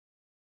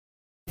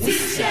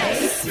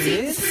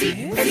This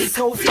is Eddie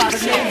Coast by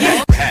the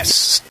name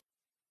Pass.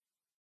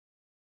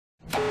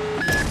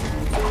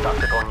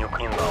 Tactical nuke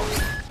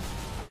inbound.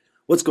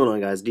 What's going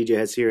on, guys? DJ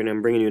Hess here, and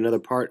I'm bringing you another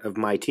part of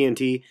my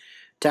TNT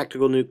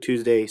Tactical Nuke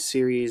Tuesday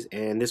series,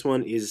 and this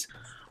one is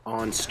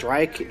on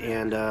strike,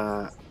 and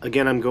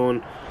again I'm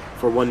going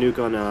for one nuke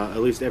on at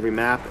least every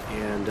map,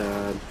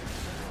 and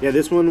yeah,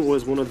 this one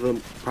was one of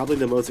the probably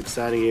the most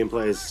exciting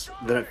gameplays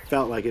that I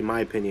felt like, in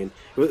my opinion.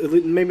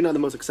 Maybe not the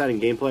most exciting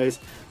gameplays,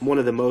 one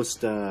of the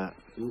most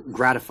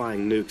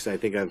gratifying nukes I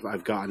think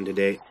I've gotten to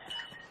date.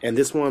 And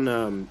this one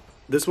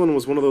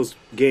was one of those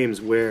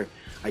games where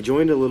I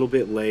joined a little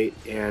bit late,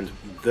 and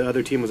the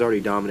other team was already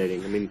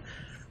dominating. I mean,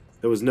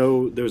 there was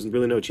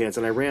really no chance,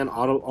 and I ran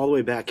all the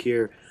way back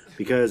here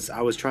because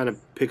I was trying to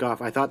pick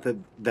off. I thought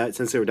that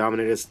since they were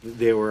dominating us,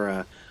 they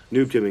were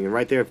noob tubing, and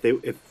right there,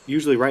 if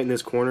usually right in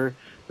this corner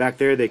back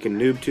there, they can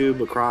noob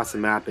tube across the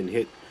map and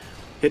hit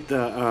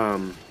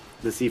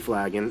the C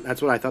flag, and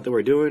that's what I thought they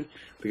were doing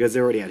because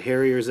they already had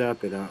Harriers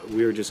up, and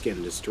we were just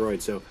getting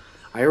destroyed. So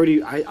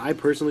I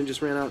personally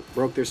just ran out,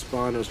 broke their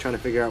spawn. I was trying to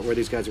figure out where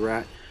these guys were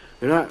at.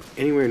 They're not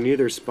anywhere near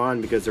their spawn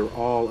because they're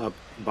all up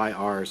by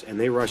ours, and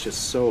they rush us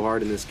so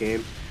hard in this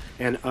game.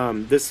 And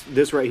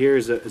this right here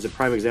is a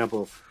prime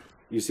example.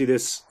 You see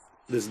this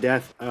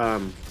death.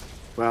 Well,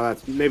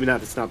 that's maybe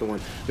not. That's not the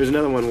one. There's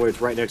another one where it's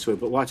right next to it.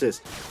 But watch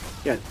this.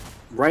 Yeah,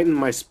 right in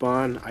my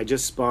spawn. I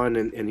just spawned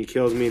and he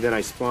kills me. Then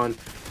I spawn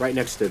right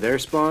next to their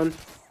spawn,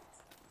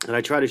 and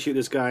I try to shoot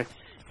this guy,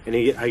 and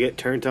I get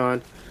turned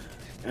on.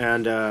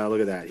 And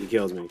look at that, he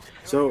kills me.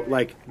 So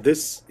like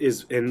this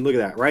is, and look at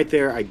that right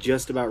there. I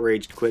just about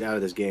rage quit out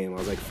of this game. I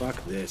was like,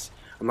 fuck this.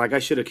 I'm like, I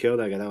should have killed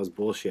that guy. That was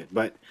bullshit.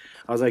 But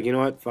I was like, you know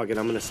what? Fuck it.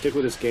 I'm gonna stick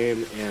with this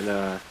game.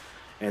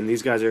 And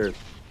these guys are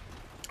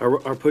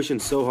pushing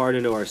so hard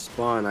into our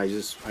spawn. I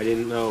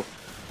didn't know.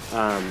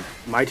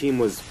 My team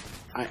was.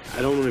 I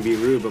don't want to be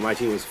rude, but my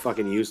team was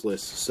fucking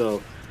useless.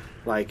 So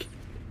like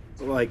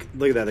look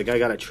at that. The guy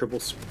got a triple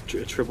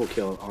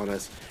kill on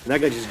us, and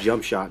that guy just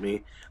jump shot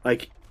me.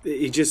 Like.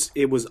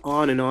 It was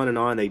on and on and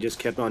on. They just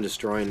kept on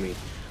destroying me.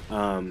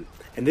 And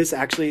this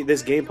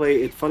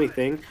gameplay, funny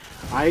thing,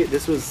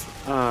 this was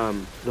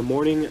the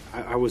morning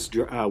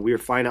we were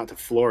flying out to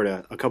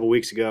Florida a couple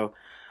weeks ago.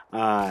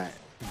 Our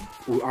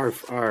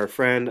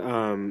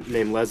friend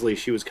named Leslie,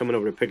 she was coming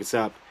over to pick us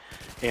up,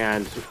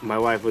 and my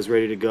wife was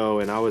ready to go,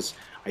 and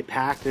I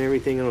packed and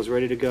everything and I was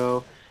ready to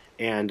go,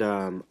 and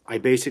I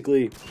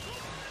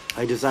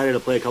decided to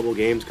play a couple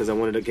games because I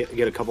wanted to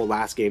get a couple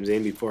last games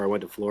in before I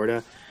went to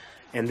Florida.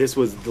 And this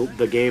was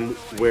the game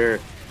where,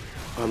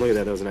 look at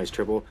that, that was a nice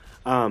triple.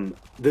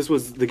 This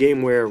was the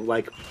game where,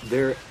 like,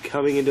 they're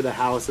coming into the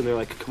house and they're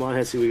like, come on,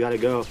 Hesse, we gotta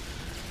go.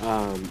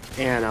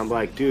 And I'm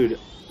like, dude,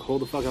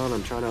 hold the fuck on,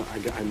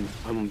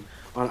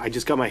 I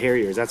just got my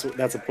Harriers. That's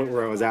the point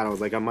where I was at. I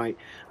was like, I might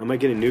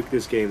get a nuke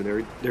this game,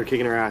 and they're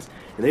kicking her ass,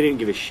 and they didn't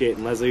give a shit.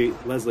 And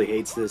Leslie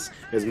hates this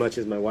as much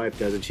as my wife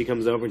does, and she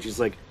comes over and she's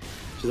like,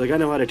 I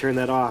know how to turn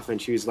that off,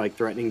 and she's like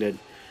threatening to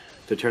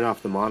turn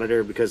off the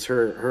monitor because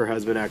her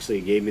husband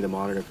actually gave me the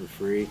monitor for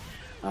free.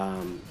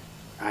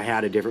 I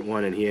had a different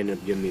one, and he ended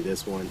up giving me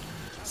this one.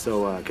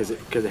 So because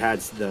it had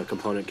the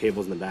component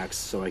cables in the back,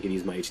 so I could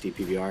use my HD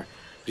PVR.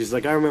 She's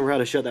like, I remember how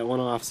to shut that one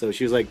off. So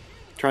she was like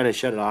trying to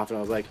shut it off, and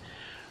I was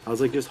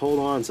like, just hold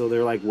on. So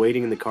they're like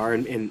waiting in the car,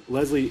 and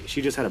Leslie,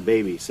 she just had a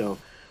baby, so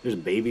there's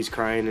babies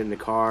crying in the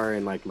car,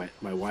 and like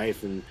my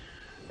wife and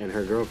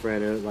her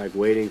girlfriend are like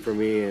waiting for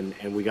me,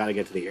 and we got to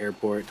get to the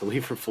airport to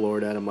leave for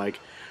Florida, and I'm like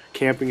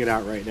camping it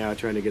out right now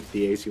trying to get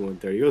the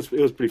AC-130. It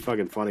was pretty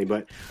fucking funny,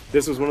 but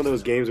this was one of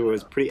those games where it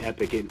was pretty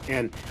epic,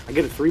 and I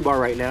get a 3-bar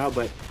right now,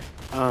 but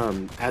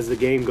as the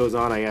game goes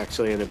on, I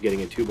actually end up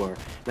getting a 2-bar.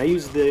 And I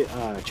used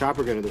the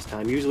chopper gunner this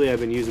time. Usually I've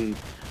been using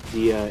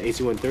the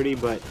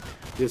AC-130, but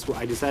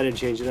I decided to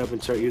change it up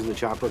and start using the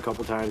chopper a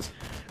couple times,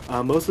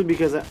 mostly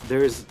because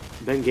there's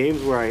been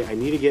games where I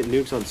need to get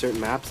nukes on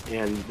certain maps,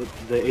 and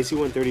the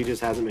AC-130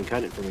 just hasn't been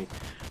cutting it for me.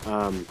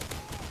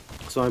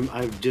 So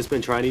I've just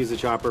been trying to use the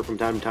chopper from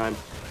time to time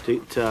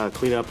to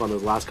clean up on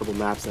those last couple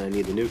maps that I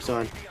need the nukes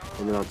on,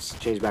 and then I'll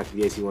change back to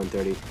the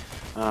AC-130.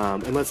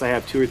 Unless I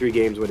have 2 or 3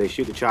 games where they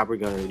shoot the chopper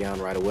gunner down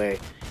right away,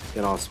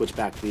 then I'll switch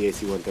back to the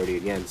AC-130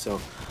 again.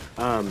 So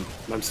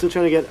I'm still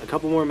trying to get a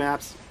couple more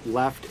maps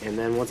left, and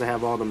then once I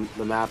have all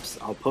the maps,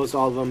 I'll post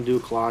all of them, do a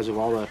collage of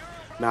all the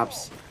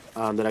maps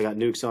that I got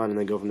nukes on, and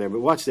then go from there.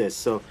 But watch this.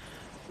 So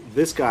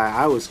this guy,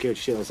 I was scared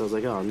shitless. I was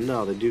like, oh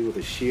no, the dude with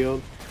a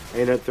shield. I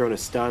ended up throwing a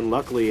stun.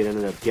 Luckily, it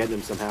ended up getting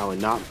him somehow and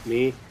not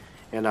me.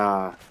 And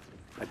I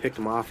picked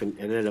him off and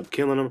ended up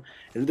killing him.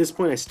 And at this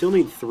point, I still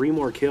need 3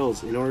 more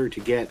kills in order to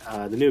get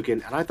the nuke.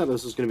 And I thought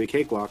this was going to be a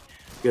cakewalk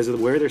because of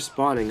where they're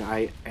spawning.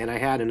 I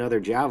had another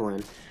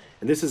Javelin.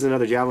 And this is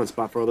another Javelin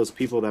spot for all those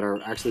people that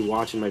are actually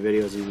watching my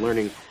videos and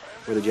learning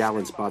where the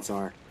Javelin spots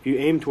are. If you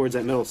aim towards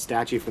that middle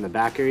statue from the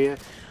back area,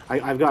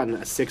 I've gotten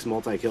a 6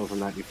 multi-kill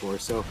from that before.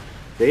 So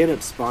they end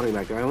up spawning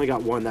back there. I only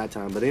got 1 that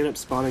time, but they end up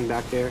spawning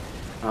back there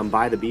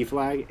by the B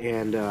flag,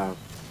 and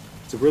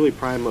it's a really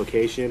prime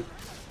location.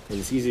 and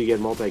it's easy to get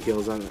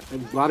multi-kills. A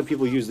lot of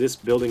people use this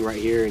building right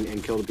here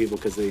and kill the people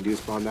because they do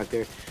spawn back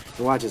there.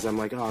 And watch this, I'm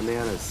like, oh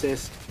man,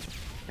 assist.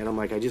 And I'm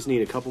like, I just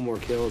need a couple more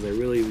kills. I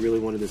really, really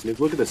wanted this nuke.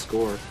 Look at the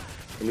score.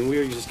 I mean, we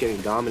were just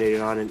getting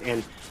dominated on,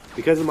 and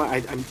because of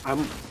my,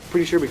 I'm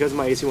pretty sure because of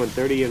my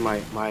AC-130 and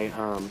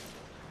my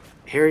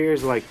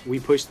Harriers, like, we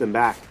pushed them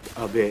back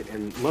a bit,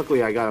 and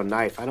luckily I got a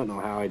knife. I don't know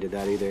how I did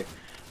that either.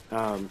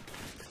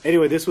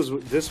 Anyway, this was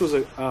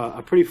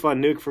a pretty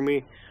fun nuke for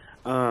me.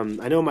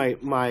 I know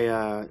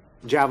my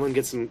Javelin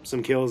gets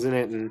some kills in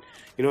it, and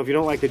you know, if you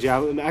don't like the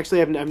Javelin,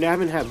 actually I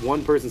haven't had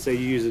one person say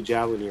you use a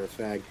Javelin, you're a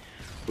fag,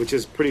 which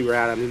is pretty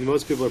rad. I mean,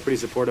 most people are pretty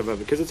supportive of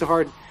it because it's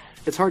hard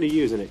to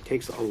use, and it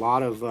takes a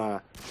lot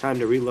of time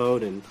to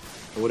reload and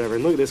whatever.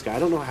 And look at this guy. I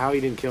don't know how he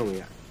didn't kill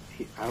me.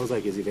 I was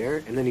like, is he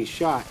there? And then he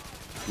shot,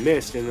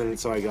 missed, and then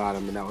so I got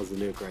him, and that was the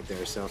nuke right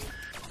there. So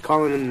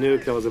calling in the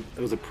nuke,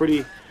 it was a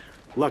pretty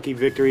lucky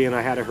victory, and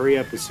I had to hurry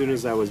up as soon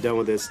as I was done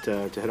with this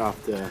to head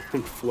off to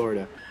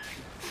Florida.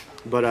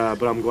 But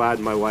I'm glad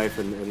my wife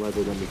and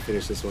Leslie let me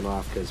finish this one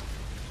off because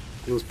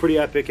it was pretty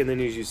epic. And then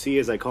as you see,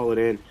 as I call it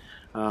in,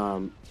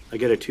 I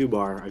get a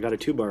 2-bar. I got a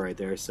 2-bar right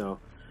there. So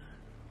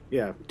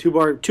yeah,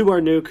 2-bar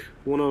nuke.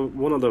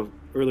 One of the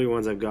earlier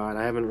ones I've got.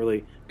 I haven't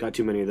really got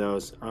too many of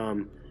those.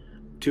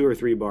 2 or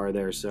 3 bar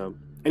there. So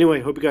anyway,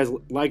 hope you guys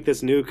like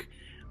this nuke.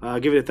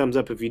 Give it a thumbs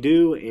up if you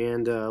do,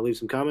 and leave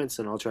some comments,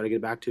 and I'll try to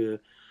get back to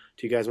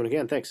you guys when I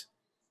can. Thanks.